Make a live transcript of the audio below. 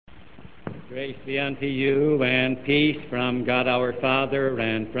Grace be unto you, and peace from God our Father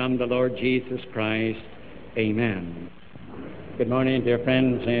and from the Lord Jesus Christ. Amen. Good morning, dear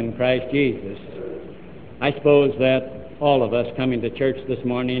friends in Christ Jesus. I suppose that all of us coming to church this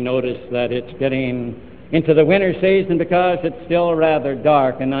morning notice that it's getting into the winter season because it's still rather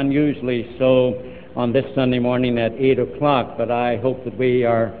dark and unusually so on this Sunday morning at 8 o'clock. But I hope that we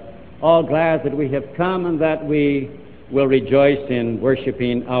are all glad that we have come and that we will rejoice in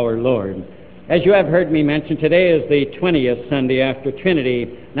worshiping our Lord. As you have heard me mention, today is the 20th Sunday after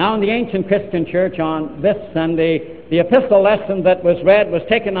Trinity. Now, in the ancient Christian church on this Sunday, the epistle lesson that was read was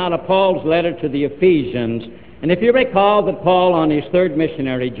taken out of Paul's letter to the Ephesians. And if you recall that Paul, on his third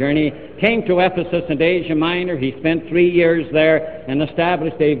missionary journey, came to Ephesus in Asia Minor. He spent 3 years there and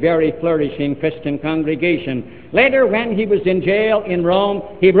established a very flourishing Christian congregation. Later, when he was in jail in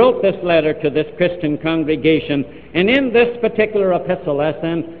Rome, he wrote this letter to this Christian congregation. And in this particular epistle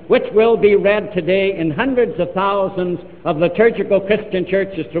lesson, which will be read today in hundreds of thousands of liturgical Christian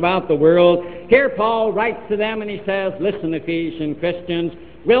churches throughout the world, here Paul writes to them and he says, "Listen, Ephesian Christians,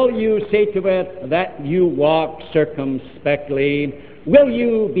 will you see to it that you walk circumspectly? Will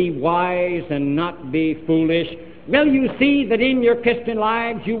you be wise and not be foolish? Will you see that in your Christian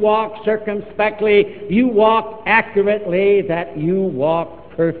lives you walk circumspectly, you walk accurately, that you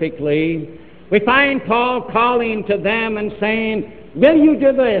walk perfectly?" We find Paul calling to them and saying, will you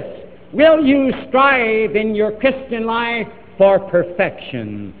do this? Will you strive in your Christian life for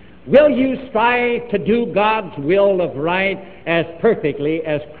perfection? Will you strive to do God's will of right as perfectly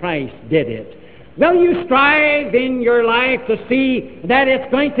as Christ did it? Will you strive in your life to see that it's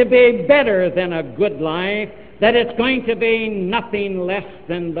going to be better than a good life, that it's going to be nothing less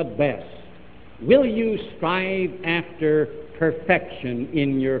than the best? Will you strive after perfection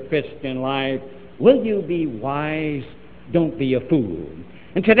in your Christian life? Will you be wise? Don't be a fool.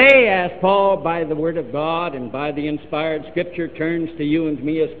 And today, as Paul, by the Word of God and by the inspired Scripture, turns to you and to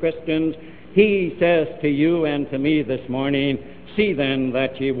me as Christians, he says to you and to me this morning, see then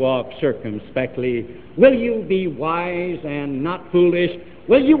that ye walk circumspectly. Will you be wise and not foolish?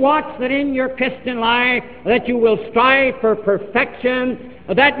 Will you watch that in your Christian life that you will strive for perfection,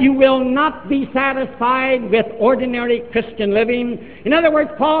 that you will not be satisfied with ordinary Christian living? In other words,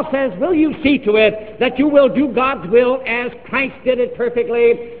 Paul says, will you see to it that you will do God's will as Christ did it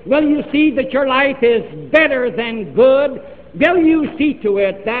perfectly? Will you see that your life is better than good? Will you see to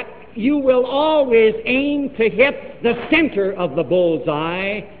it that you will always aim to hit the center of the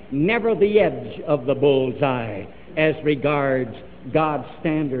bullseye, never the edge of the bullseye, as regards God's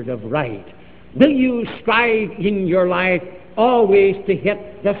standard of right? Will you strive in your life always to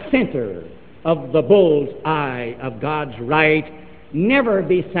hit the center of the bull's eye of God's right, never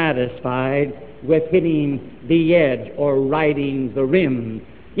be satisfied with hitting the edge or riding the rim?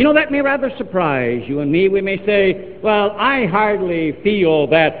 You know, that may rather surprise you and me. We may say, well, I hardly feel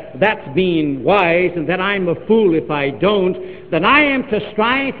that that's being wise and that I'm a fool if I don't, that I am to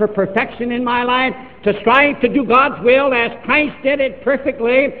strive for perfection in my life, to strive to do God's will as Christ did it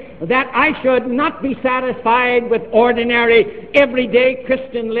perfectly, that I should not be satisfied with ordinary, everyday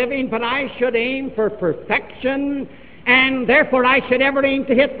Christian living, but I should aim for perfection. And therefore I should ever aim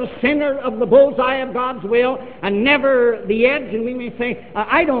to hit the center of the bullseye of God's will and never the edge. And we may say,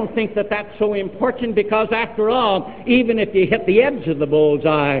 I don't think that that's so important, because after all, even if you hit the edge of the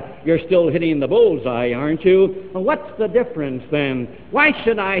bullseye, you're still hitting the bullseye, aren't you? Well, what's the difference then? Why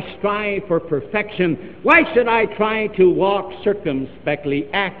should I strive for perfection? Why should I try to walk circumspectly,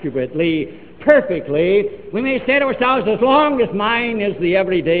 accurately, perfectly? We may say to ourselves, as long as mine is the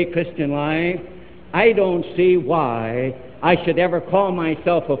everyday Christian life, I don't see why I should ever call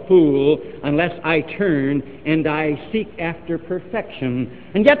myself a fool unless I turn and I seek after perfection.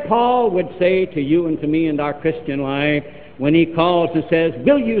 And yet Paul would say to you and to me in our Christian life, when he calls and says,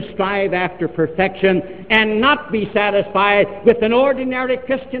 will you strive after perfection and not be satisfied with an ordinary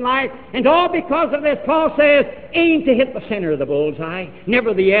Christian life? And all because of this, Paul says, aim to hit the center of the bullseye,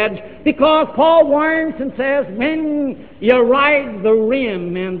 never the edge. Because Paul warns and says, when you ride the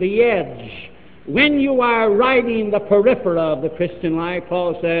rim and the edge, when you are riding the periphery of the Christian life,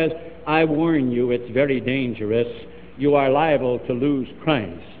 Paul says, I warn you, it's very dangerous. You are liable to lose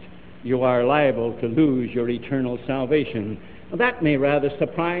Christ. You are liable to lose your eternal salvation. Well, that may rather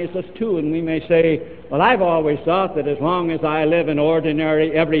surprise us too, and we may say, well, I've always thought that as long as I live an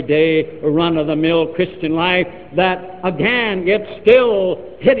ordinary, everyday, run-of-the-mill Christian life, that, again, it's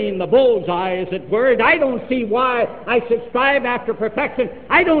still hitting the bullseye, as it were. I don't see why I should strive after perfection.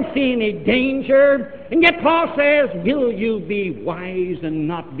 I don't see any danger. And yet Paul says, will you be wise and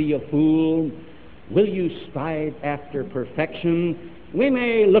not be a fool? Will you strive after perfection? we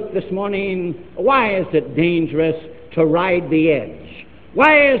may look this morning, why is it dangerous to ride the edge?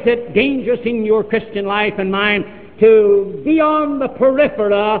 Why is it dangerous in your Christian life and mine to be on the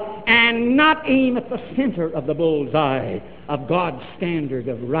periphery and not aim at the center of the bullseye of God's standard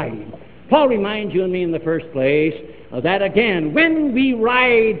of riding? Paul reminds you and me in the first place that again, when we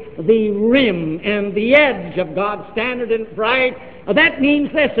ride the rim and the edge of God's standard and right, that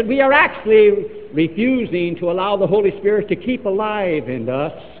means this, that we are actually refusing to allow the Holy Spirit to keep alive in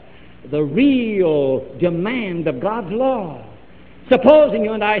us the real demand of God's law. Supposing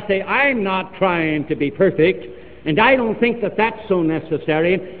you and I say, I'm not trying to be perfect, and I don't think that that's so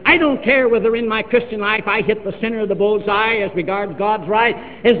necessary. I don't care whether in my Christian life I hit the center of the bullseye as regards God's right.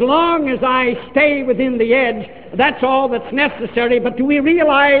 As long as I stay within the edge, that's all that's necessary. But do we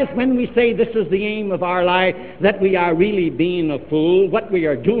realize when we say this is the aim of our life that we are really being a fool? What we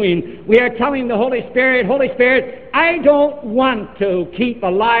are doing, we are telling the Holy Spirit, Holy Spirit, I don't want to keep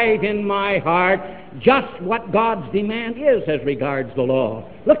alive in my heart just what God's demand is as regards the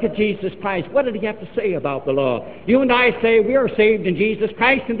law. Look at Jesus Christ. What did he have to say about the law? You and I say we are saved in Jesus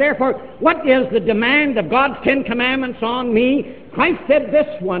Christ, and therefore, what is the demand of God's 10 Commandments on me? Christ said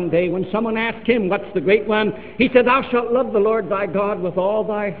this one day when someone asked him, what's the great one? He said, thou shalt love the Lord thy God with all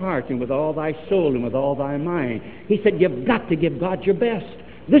thy heart and with all thy soul and with all thy mind. He said, you've got to give God your best.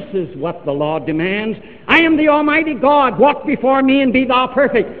 This is what the law demands. I am the Almighty God. Walk before me and be thou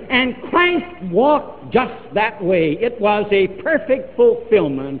perfect. And Christ walked just that way. It was a perfect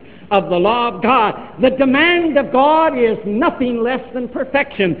fulfillment of the law of God. The demand of God is nothing less than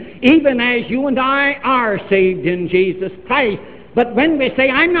perfection, even as you and I are saved in Jesus Christ. But when we say,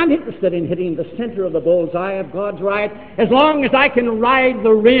 I'm not interested in hitting the center of the bullseye of God's right, as long as I can ride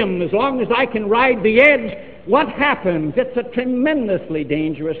the rim, as long as I can ride the edge, what happens? It's a tremendously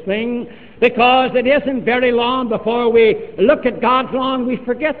dangerous thing, because it isn't very long before we look at God's law and we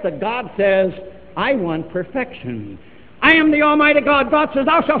forget that God says, I want perfection. I am the Almighty God. God says,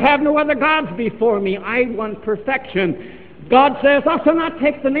 thou shalt have no other gods before me. I want perfection. God says, thou shalt not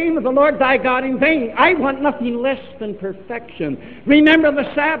take the name of the Lord thy God in vain. I want nothing less than perfection. Remember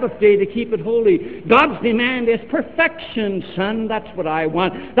the Sabbath day to keep it holy. God's demand is perfection, son. That's what I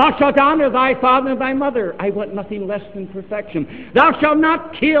want. Thou shalt honor thy father and thy mother. I want nothing less than perfection. Thou shalt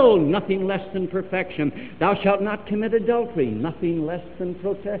not kill. Nothing less than perfection. Thou shalt not commit adultery. Nothing less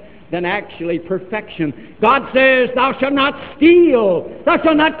than actually perfection. God says, thou shalt not steal. Thou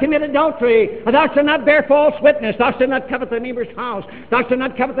shalt not commit adultery. Thou shalt not bear false witness. Thou shalt not covet thy neighbor's house. Thou shalt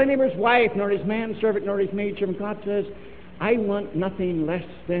not covet thy neighbor's wife, nor his manservant, nor his maidservant. God says, I want nothing less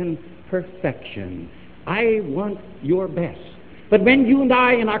than perfection. I want your best. But when you and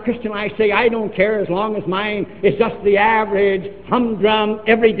I in our Christian life say, I don't care as long as mine is just the average, humdrum,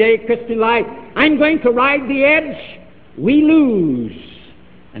 everyday Christian life, I'm going to ride the edge, we lose.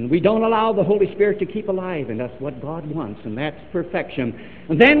 And we don't allow the Holy Spirit to keep alive, and that's what God wants, and that's perfection.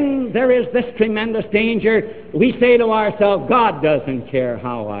 And then there is this tremendous danger. We say to ourselves, God doesn't care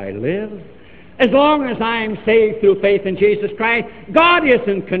how I live. As long as I'm saved through faith in Jesus Christ, God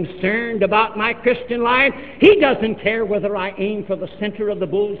isn't concerned about my Christian life. He doesn't care whether I aim for the center of the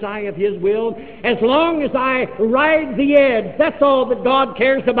bullseye of His will. As long as I ride the edge, that's all that God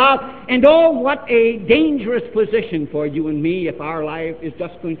cares about. And oh, what a dangerous position for you and me if our life is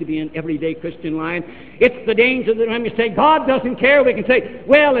just going to be an everyday Christian life. It's the danger that when we say God doesn't care, we can say,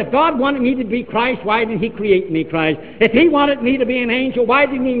 well, if God wanted me to be Christ, why didn't He create me Christ? If He wanted me to be an angel, why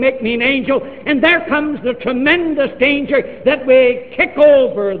didn't He make me an angel? And there comes the tremendous danger that we kick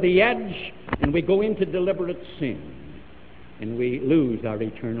over the edge and we go into deliberate sin and we lose our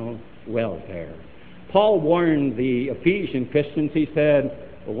eternal welfare. Paul warned the Ephesian Christians. He said,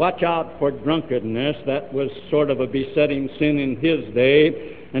 watch out for drunkenness. That was sort of a besetting sin in his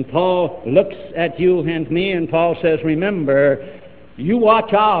day. And Paul looks at you and me and Paul says, remember, you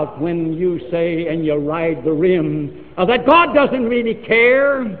watch out when you say and you ride the rim that God doesn't really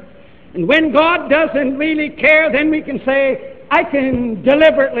care. And when God doesn't really care, then we can say, I can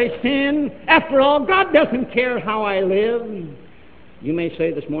deliberately sin. After all, God doesn't care how I live. You may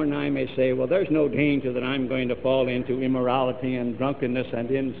say this morning, I may say, well, there's no danger that I'm going to fall into immorality and drunkenness and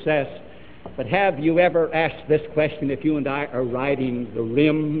incest. But have you ever asked this question, if you and I are riding the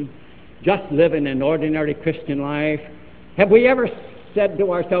rim, just living an ordinary Christian life, have we ever said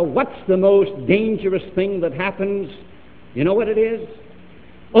to ourselves, what's the most dangerous thing that happens? You know what it is?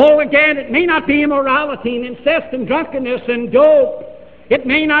 Oh, again, it may not be immorality and incest and drunkenness and dope. It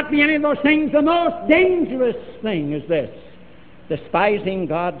may not be any of those things. The most dangerous thing is this, despising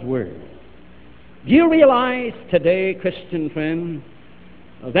God's Word. Do you realize today, Christian friend,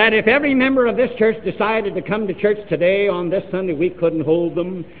 that if every member of this church decided to come to church today on this Sunday, we couldn't hold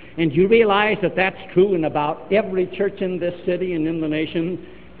them. And you realize that that's true in about every church in this city and in the nation.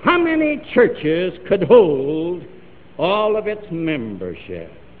 How many churches could hold all of its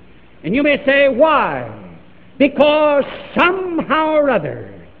membership? And you may say, why? Because somehow or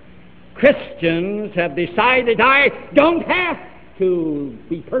other, Christians have decided I don't have to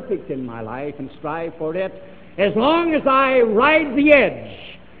be perfect in my life and strive for it as long as I ride the edge.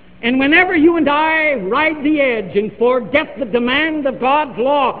 And whenever you and I ride the edge and forget the demand of God's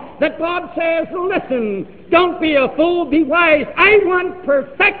law, that God says, listen, don't be a fool, be wise, I want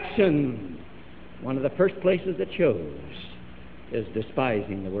perfection. One of the first places it shows is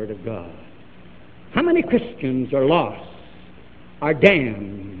despising the Word of God. How many Christians are lost, are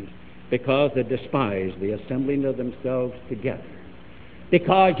damned, because they despise the assembling of themselves together?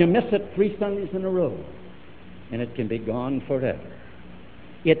 Because you miss it 3 Sundays in a row, and it can be gone forever.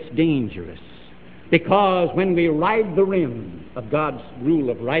 It's dangerous, because when we ride the rim of God's rule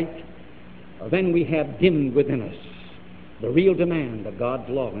of right, then we have dimmed within us the real demand of God's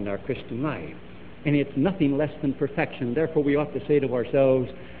law in our Christian life. And it's nothing less than perfection. Therefore, we ought to say to ourselves,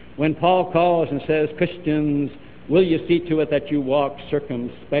 when Paul calls and says, Christians, will you see to it that you walk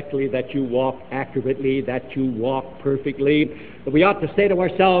circumspectly, that you walk accurately, that you walk perfectly? That we ought to say to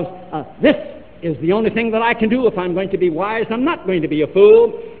ourselves, this is the only thing that I can do if I'm going to be wise. I'm not going to be a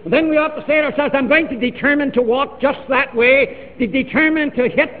fool. And then we ought to say to ourselves, I'm going to determine to walk just that way, to determine to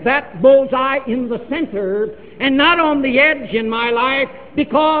hit that bullseye in the center and not on the edge in my life,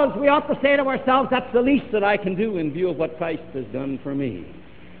 because we ought to say to ourselves, that's the least that I can do in view of what Christ has done for me.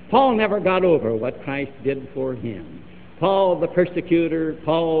 Paul never got over what Christ did for him. Paul the persecutor,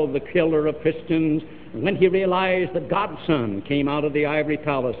 Paul the killer of Christians, when he realized that God's Son came out of the ivory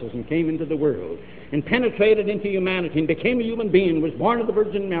palaces and came into the world and penetrated into humanity and became a human being, was born of the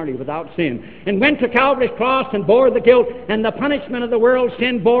Virgin Mary without sin, and went to Calvary's cross and bore the guilt and the punishment of the world's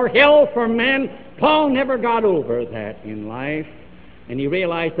sin, bore hell for men, Paul never got over that in life. And he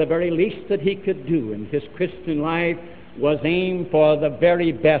realized the very least that he could do in his Christian life was aim for the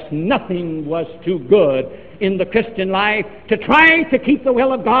very best. Nothing was too good in the Christian life to try to keep the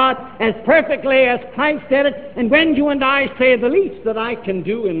will of God as perfectly as Christ did it. And when you and I say the least that I can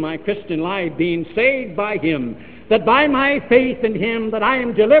do in my Christian life, being saved by Him, that by my faith in Him that I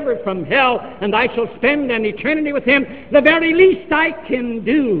am delivered from hell and I shall spend an eternity with Him, the very least I can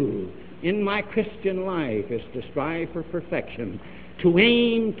do in my Christian life is to strive for perfection, to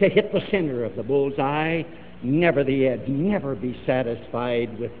aim to hit the center of the bullseye, never the edge, never be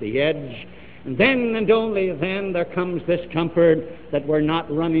satisfied with the edge. And then and only then there comes this comfort that we're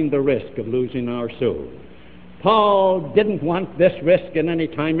not running the risk of losing our soul. Paul didn't want this risk at any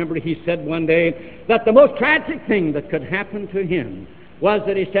time. Remember, he said one day that the most tragic thing that could happen to him was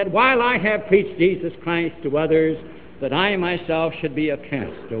that he said, while I have preached Jesus Christ to others, that I myself should be a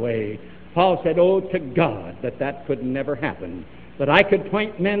castaway. Paul said, oh, to God, that could never happen, that I could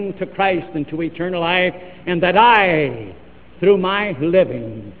point men to Christ and to eternal life, and that I, through my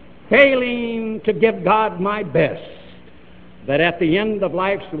living, failing to give God my best, that at the end of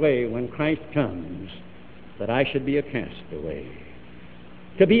life's way, when Christ comes, that I should be a castaway.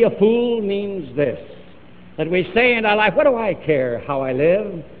 To be a fool means this, that we say in our life, what do I care how I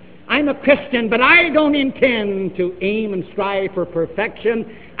live? I'm a Christian, but I don't intend to aim and strive for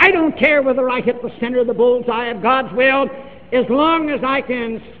perfection. I don't care whether I hit the center of the bullseye of God's will, as long as I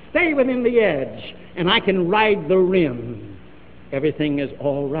can stay within the edge and I can ride the rim. Everything is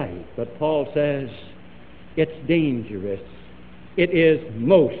all right. But Paul says it's dangerous. It is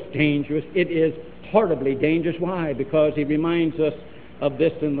most dangerous. It is horribly dangerous. Why? Because he reminds us of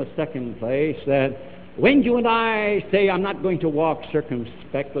this in the second place, that when you and I say, I'm not going to walk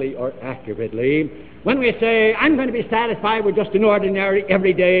circumspectly or accurately, when we say, I'm going to be satisfied with just an ordinary,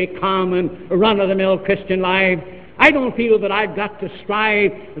 everyday, common, run-of-the-mill Christian life, I don't feel that I've got to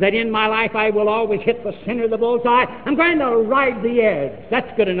strive, that in my life I will always hit the center of the bullseye. I'm going to ride the edge.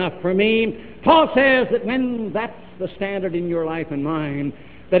 That's good enough for me. Paul says that when that's the standard in your life and mine,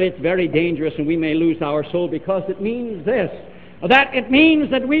 that it's very dangerous and we may lose our soul, because it means this, that it means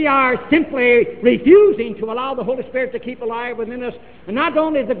that we are simply refusing to allow the Holy Spirit to keep alive within us, and not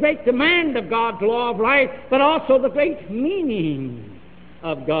only the great demand of God's law of life, but also the great meaning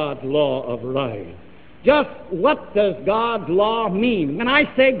of God's law of life. Just what does God's law mean? When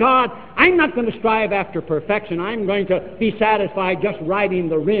I say God, I'm not going to strive after perfection. I'm going to be satisfied just riding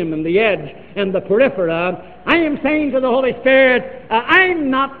the rim and the edge and the periphery. I am saying to the Holy Spirit, I'm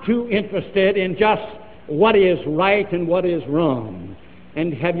not too interested in just what is right and what is wrong.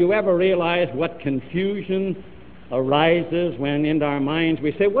 And have you ever realized what confusion arises when in our minds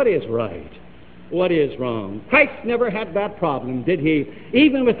we say, what is right? What is wrong? Christ never had that problem, did he?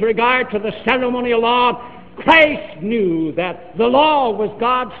 Even with regard to the ceremonial law, Christ knew that the law was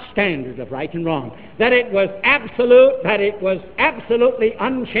God's standard of right and wrong, that it was absolute, that it was absolutely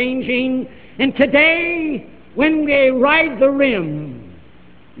unchanging. And today, when we ride the rim,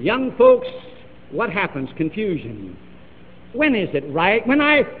 young folks, what happens? Confusion. When is it right? When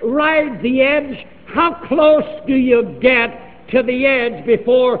I ride the edge, how close do you get to the edge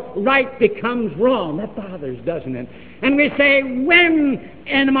before right becomes wrong? That bothers, doesn't it? And we say, when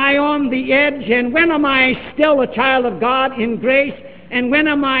am I on the edge, and when am I still a child of God in grace, and when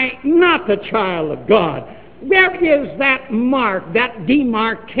am I not a child of God? Where is that mark, that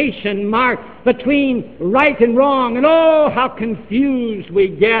demarcation mark between right and wrong? And oh, how confused we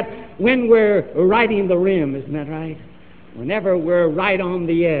get when we're riding the rim, isn't that right? Whenever we're right on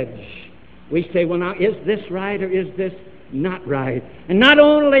the edge, we say, well, now, is this right or is this not right? And not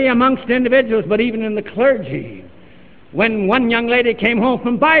only amongst individuals, but even in the clergy. When one young lady came home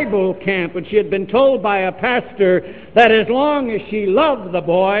from Bible camp and she had been told by a pastor that as long as she loved the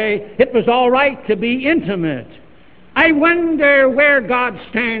boy, it was all right to be intimate. I wonder where God's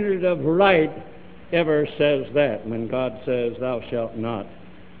standard of right ever says that, when God says, thou shalt not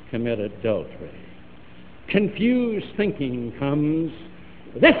commit adultery. Confused thinking comes.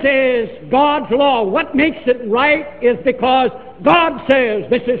 This is God's law. What makes it right is because God says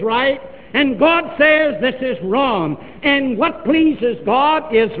this is right, and God says this is wrong. And what pleases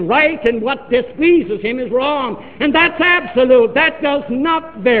God is right, and what displeases Him is wrong. And that's absolute. That does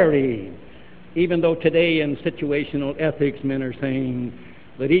not vary. Even though today in situational ethics men are saying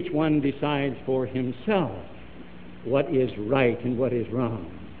that each one decides for himself what is right and what is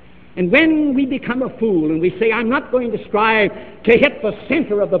wrong. And when we become a fool and we say, I'm not going to strive to hit the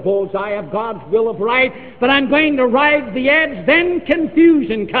center of the bullseye of God's will of right, but I'm going to ride the edge, then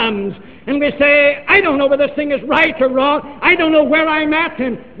confusion comes. And we say, I don't know whether this thing is right or wrong. I don't know where I'm at.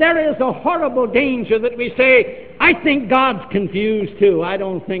 And there is a horrible danger that we say, I think God's confused too. I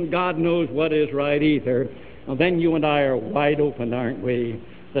don't think God knows what is right either. Well, then you and I are wide open, aren't we?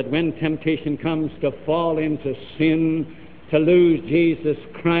 That when temptation comes to fall into sin, to lose Jesus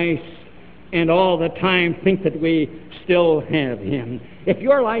Christ, and all the time think that we still have Him. If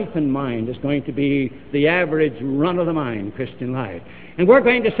your life and mind is going to be the average run-of-the-mind Christian life, and we're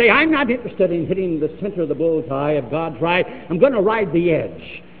going to say, I'm not interested in hitting the center of the bullseye of God's right, I'm going to ride the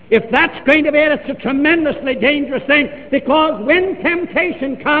edge. If that's going to be it, it's a tremendously dangerous thing, because when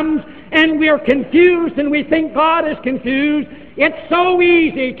temptation comes and we're confused and we think God is confused, it's so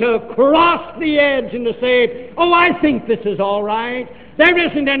easy to cross the edge and to say, oh, I think this is all right. There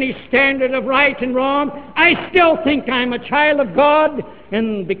isn't any standard of right and wrong. I still think I'm a child of God,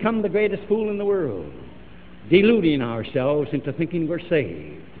 and become the greatest fool in the world, deluding ourselves into thinking we're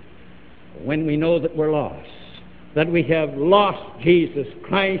saved when we know that we're lost, that we have lost Jesus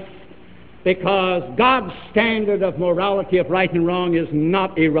Christ, because God's standard of morality of right and wrong is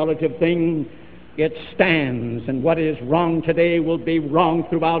not a relative thing. It stands, and what is wrong today will be wrong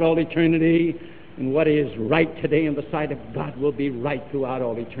throughout all eternity, and what is right today in the sight of God will be right throughout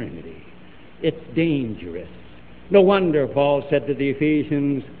all eternity. It's dangerous. No wonder Paul said to the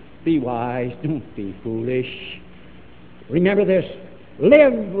Ephesians, be wise, don't be foolish. Remember this,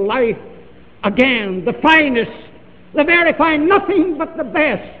 live life again, the finest, the very fine, nothing but the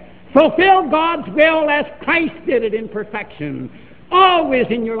best. Fulfill God's will as Christ did it in perfection. Always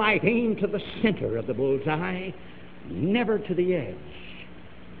in your life aim to the center of the bullseye, never to the edge.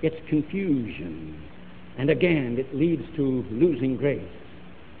 It's confusion. And again, it leads to losing grace,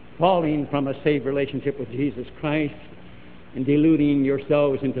 falling from a saved relationship with Jesus Christ, and deluding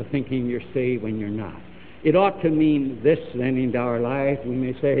yourselves into thinking you're saved when you're not. It ought to mean this then in our life. We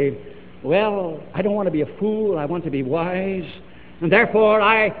may say, well, I don't want to be a fool, I want to be wise, and therefore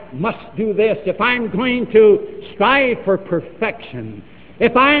I must do this. If I'm going to strive for perfection,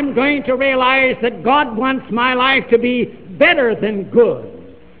 if I'm going to realize that God wants my life to be better than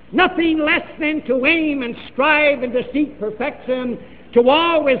good, nothing less than to aim and strive and to seek perfection, to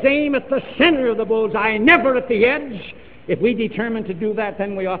always aim at the center of the bullseye, never at the edge. If we determine to do that,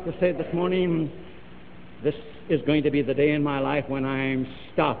 then we ought to say this morning, this is going to be the day in my life when I'm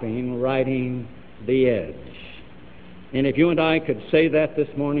stopping riding the edge. And if you and I could say that this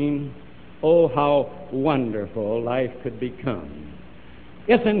morning, oh, how wonderful life could become.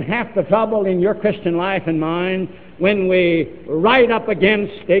 Isn't half the trouble in your Christian life and mine when we ride up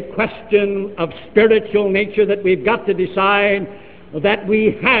against a question of spiritual nature that we've got to decide, that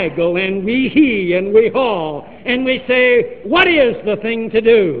we haggle and we hee and we haw and we say, what is the thing to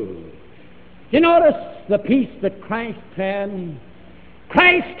do? You notice the peace that Christ had?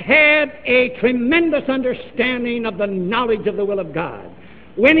 Christ had a tremendous understanding of the knowledge of the will of God.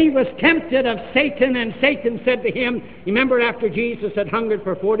 When he was tempted of Satan, and Satan said to him, remember after Jesus had hungered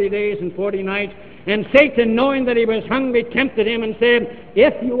for 40 days and 40 nights, and Satan, knowing that he was hungry, tempted him and said,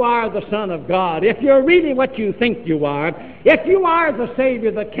 if you are the Son of God, if you're really what you think you are, if you are the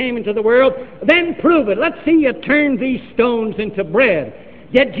Savior that came into the world, then prove it. Let's see you turn these stones into bread.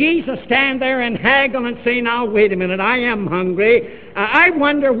 Did Jesus stand there and haggle and say, now, wait a minute, I am hungry. I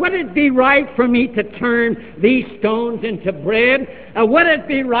wonder, would it be right for me to turn these stones into bread? Would it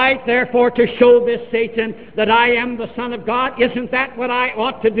be right, therefore, to show this Satan that I am the Son of God? Isn't that what I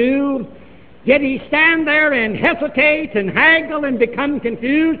ought to do? Did he stand there and hesitate and haggle and become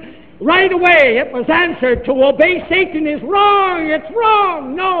confused? Right away, it was answered, to obey Satan is wrong. It's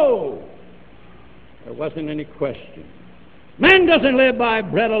wrong. No. There wasn't any question. Man doesn't live by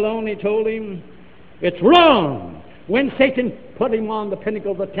bread alone, he told him. It's wrong. When Satan put him on the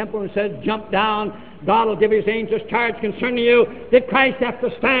pinnacle of the temple and said, jump down, God will give his angels charge concerning you, did Christ have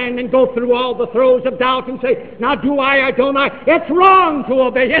to stand and go through all the throes of doubt and say, now do I or don't I? It's wrong to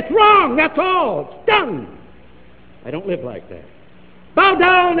obey. It's wrong. That's all. It's done. I don't live like that. Bow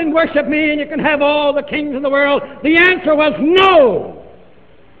down and worship me and you can have all the kings of the world. The answer was no.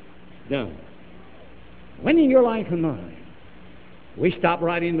 It's done. When in your life and mine, we stop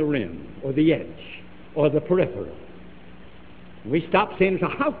right in the rim, or the edge, or the peripheral. We stop saying, so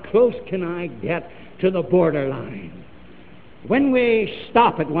how close can I get to the borderline? When we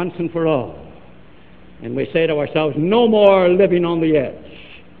stop it once and for all, and we say to ourselves, no more living on the edge,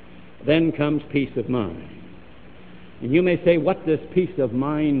 then comes peace of mind. And you may say, what does peace of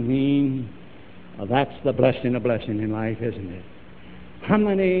mind mean? Well, that's the blessing of blessing in life, isn't it? How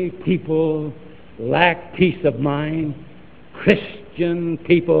many people lack peace of mind? Christian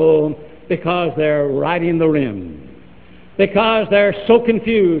people, because they're right in the rim, because they're so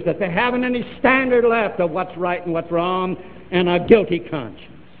confused that they haven't any standard left of what's right and what's wrong, and a guilty conscience.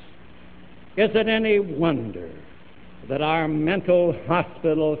 Is it any wonder that our mental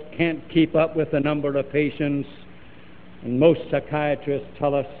hospitals can't keep up with the number of patients? And most psychiatrists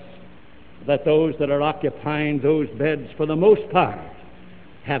tell us that those that are occupying those beds, for the most part,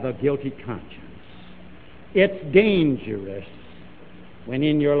 have a guilty conscience. It's dangerous when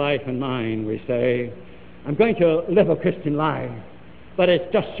in your life and mine we say, I'm going to live a Christian life, but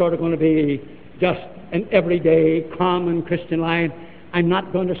it's just sort of going to be just an everyday, common Christian life. I'm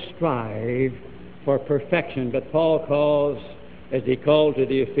not going to strive for perfection. But Paul calls, as he called to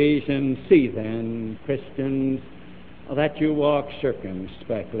the Ephesians, see then, Christians, that you walk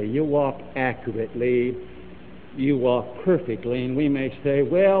circumspectly, you walk accurately, you walk perfectly. And we may say,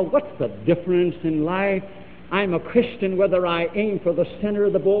 well, what's the difference in life? I'm a Christian whether I aim for the center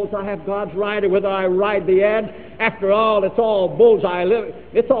of the bullseye, have God's right, or whether I ride the edge. After all, it's all bullseye living.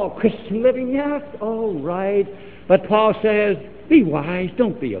 It's all Christian living. Yes, all right. But Paul says, be wise,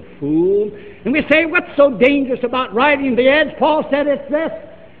 don't be a fool. And we say, what's so dangerous about riding the edge? Paul said it's this,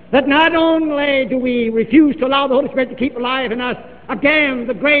 that not only do we refuse to allow the Holy Spirit to keep alive in us, again,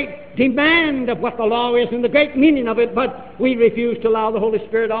 the great demand of what the law is and the great meaning of it, but we refuse to allow the Holy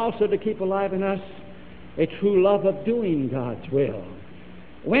Spirit also to keep alive in us a true love of doing God's will.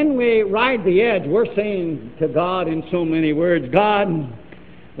 When we ride the edge, we're saying to God in so many words, God,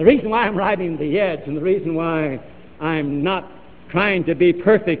 the reason why I'm riding the edge and the reason why I'm not trying to be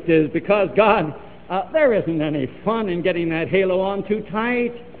perfect is because, God, there isn't any fun in getting that halo on too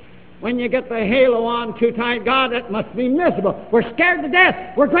tight. When you get the halo on too tight, God, it must be miserable. We're scared to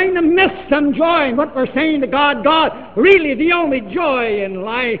death. We're going to miss some joy in what we're saying to God. God, really the only joy in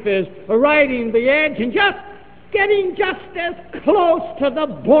life is riding the edge and just getting just as close to the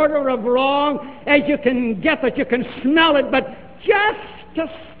border of wrong as you can get, that you can smell it, but just to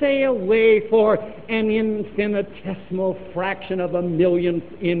stay away for an infinitesimal fraction of a millionth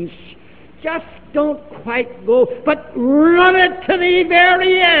inch. Just don't quite go, but run it to the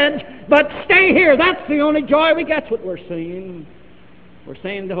very edge, but stay here. That's the only joy we get. That's what we're saying. We're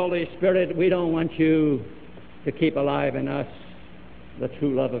saying to the Holy Spirit, we don't want you to keep alive in us the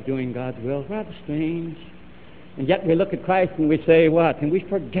true love of doing God's will. Rather strange. And yet we look at Christ and we say, what? And we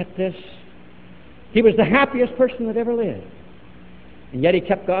forget this. He was the happiest person that ever lived. And yet he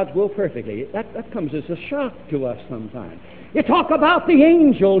kept God's will perfectly. That comes as a shock to us sometimes. You talk about the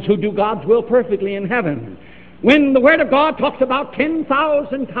angels who do God's will perfectly in heaven. When the Word of God talks about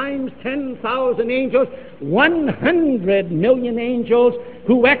 10,000 times 10,000 angels, 100 million angels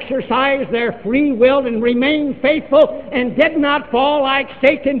who exercise their free will and remain faithful and did not fall like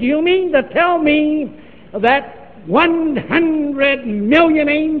Satan, do you mean to tell me that 100 million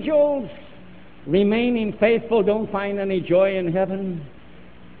angels remaining faithful, don't find any joy in heaven.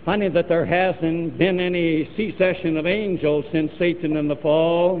 Funny that there hasn't been any secession of angels since Satan and the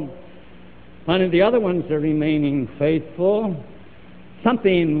fall. Funny the other ones are remaining faithful.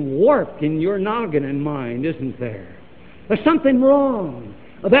 Something warped in your noggin and mind, isn't there? There's something wrong.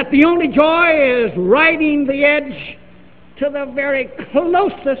 That the only joy is riding the edge to the very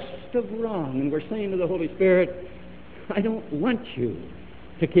closest of wrong. And we're saying to the Holy Spirit, I don't want you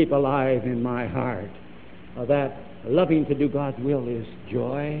to keep alive in my heart. That loving to do God's will is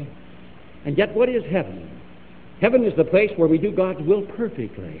joy. And yet what is heaven? Heaven is the place where we do God's will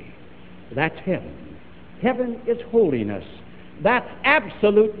perfectly. That's heaven. Heaven is holiness. That's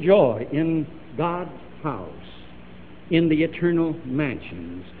absolute joy in God's house, in the eternal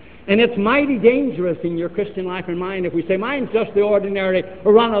mansions. And it's mighty dangerous in your Christian life and mine if we say, mine's just the ordinary,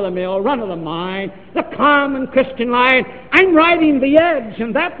 run-of-the-mill, run-of-the-mine, the common Christian life. I'm riding the edge,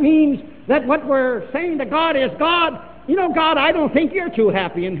 and that means that what we're saying to God is, God, God, I don't think you're too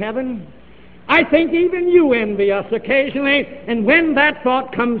happy in heaven. I think even you envy us occasionally. And when that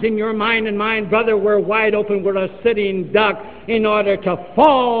thought comes in your mind and mine, brother, we're wide open. We're a sitting duck in order to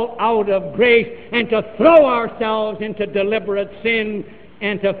fall out of grace and to throw ourselves into deliberate sin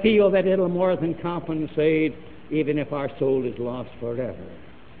and to feel that it'll more than compensate even if our soul is lost forever.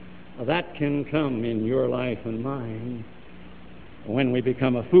 That can come in your life and mine when we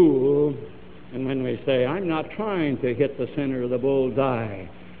become a fool and when we say, I'm not trying to hit the center of the bullseye.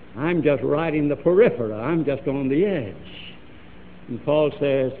 I'm just riding the periphery. I'm just on the edge. And Paul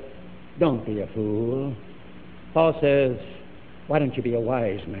says, don't be a fool. Paul says, why don't you be a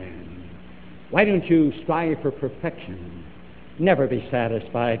wise man? Why don't you strive for perfection? Never be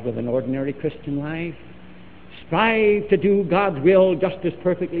satisfied with an ordinary Christian life. Strive to do God's will just as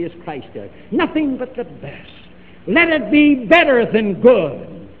perfectly as Christ did. Nothing but the best. Let it be better than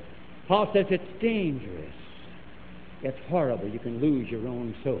good. Paul says it's dangerous. It's horrible. You can lose your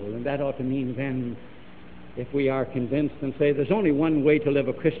own soul. And that ought to mean then, if we are convinced and say there's only one way to live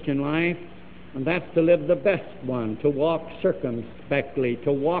a Christian life, and that's to live the best one, to walk circumspectly,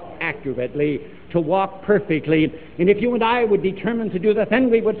 to walk accurately, to walk perfectly. And if you and I would determine to do that, then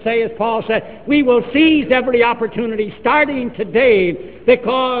we would say, as Paul said, we will seize every opportunity starting today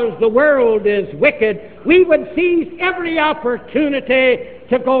because the world is wicked. We would seize every opportunity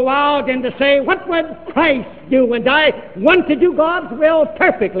to go out and to say, what would Christ do? And I want to do God's will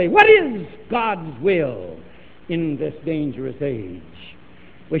perfectly. What is God's will in this dangerous age?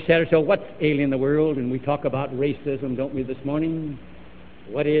 We said ourselves, what's ailing the world? And we talk about racism, don't we, this morning?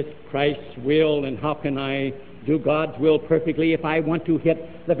 What is Christ's will, and how can I do God's will perfectly if I want to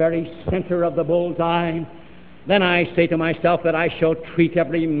hit the very center of the bullseye? Then I say to myself that I shall treat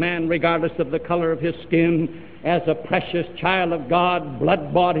every man, regardless of the color of his skin, as a precious child of God,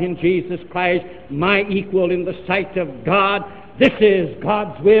 blood-bought in Jesus Christ, my equal in the sight of God. This is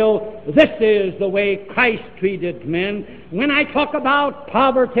God's will. This is the way Christ treated men. When I talk about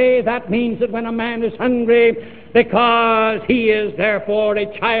poverty, that means that when a man is hungry, because he is therefore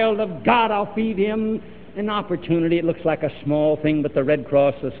a child of God, I'll feed him an opportunity. It looks like a small thing, but the Red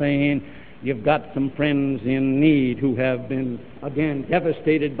Cross is saying, you've got some friends in need who have been, again,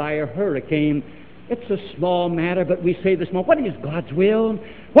 devastated by a hurricane. It's a small matter, but we say this morning, what is God's will?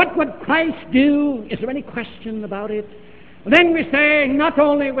 What would Christ do? Is there any question about it? Then we say, not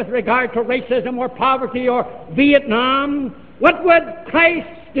only with regard to racism or poverty or Vietnam, what would Christ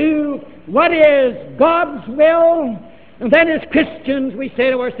do? What is God's will? And then as Christians, we say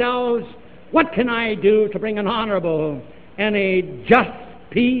to ourselves, what can I do to bring an honorable and a just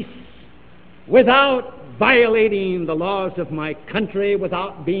peace without violating the laws of my country,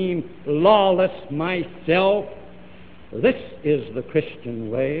 without being lawless myself? This is the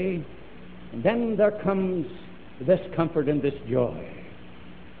Christian way. And then there comes this comfort and this joy,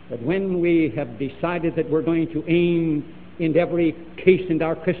 that when we have decided that we're going to aim in every case in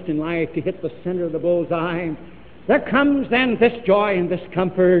our Christian life to hit the center of the bullseye, there comes then this joy and this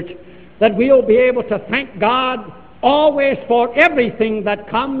comfort that we'll be able to thank God always for everything that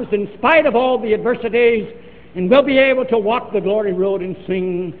comes in spite of all the adversities, and we'll be able to walk the glory road and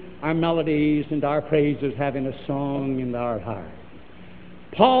sing our melodies and our praises, having a song in our heart.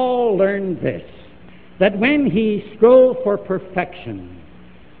 Paul learned this, that when he strove for perfection,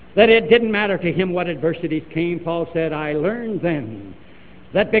 that it didn't matter to him what adversities came. Paul said, I learned then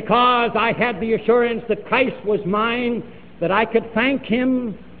that because I had the assurance that Christ was mine, that I could thank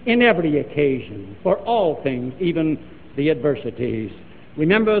him in every occasion for all things, even the adversities.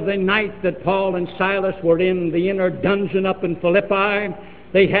 Remember the night that Paul and Silas were in the inner dungeon up in Philippi?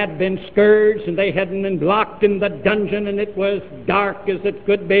 They had been scourged and they had been locked in the dungeon, and it was dark as it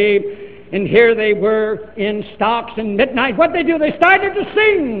could be. And here they were in stocks and midnight. What'd they do? They started to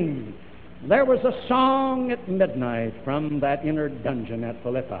sing. There was a song at midnight from that inner dungeon at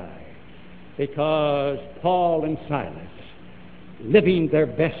Philippi, because Paul and Silas, living their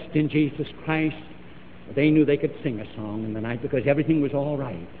best in Jesus Christ, they knew they could sing a song in the night because everything was all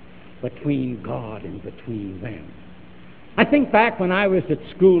right between God and between them. I think back when I was at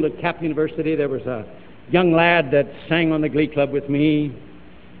school at Catholic University, there was a young lad that sang on the glee club with me.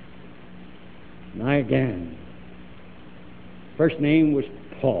 And again, first name was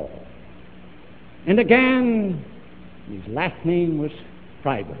Paul. And again, his last name was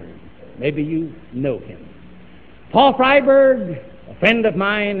Freiberg. Maybe you know him. Paul Freiberg, a friend of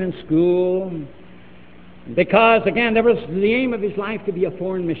mine in school, because, again, there was the aim of his life to be a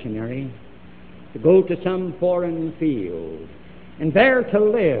foreign missionary, to go to some foreign field, and there to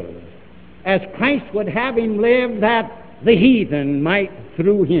live as Christ would have him live, that the heathen might,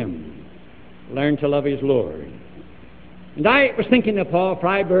 through him, learn to love his Lord. And I was thinking of Paul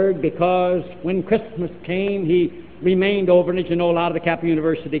Freiberg because when Christmas came, he remained over. And as you know, a lot of the Catholic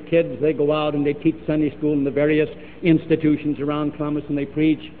University kids, they go out and they teach Sunday school in the various institutions around Columbus, and they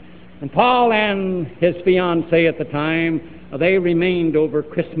preach. And Paul and his fiancée at the time, they remained over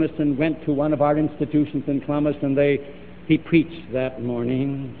Christmas and went to one of our institutions in Columbus, and he preached that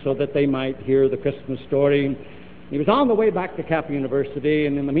morning so that they might hear the Christmas story. He was on the way back to Catholic University,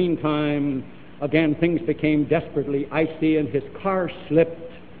 and in the meantime, again, things became desperately icy, and his car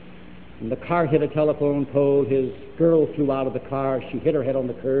slipped, and the car hit a telephone pole. His girl flew out of the car. She hit her head on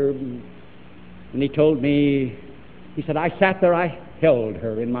the curb, and he told me, he said, I sat there, I held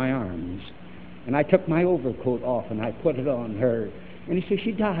her in my arms, and I took my overcoat off and I put it on her, and he said,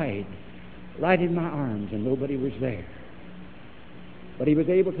 she died right in my arms and nobody was there. But he was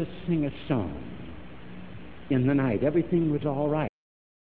able to sing a song in the night. Everything was all right.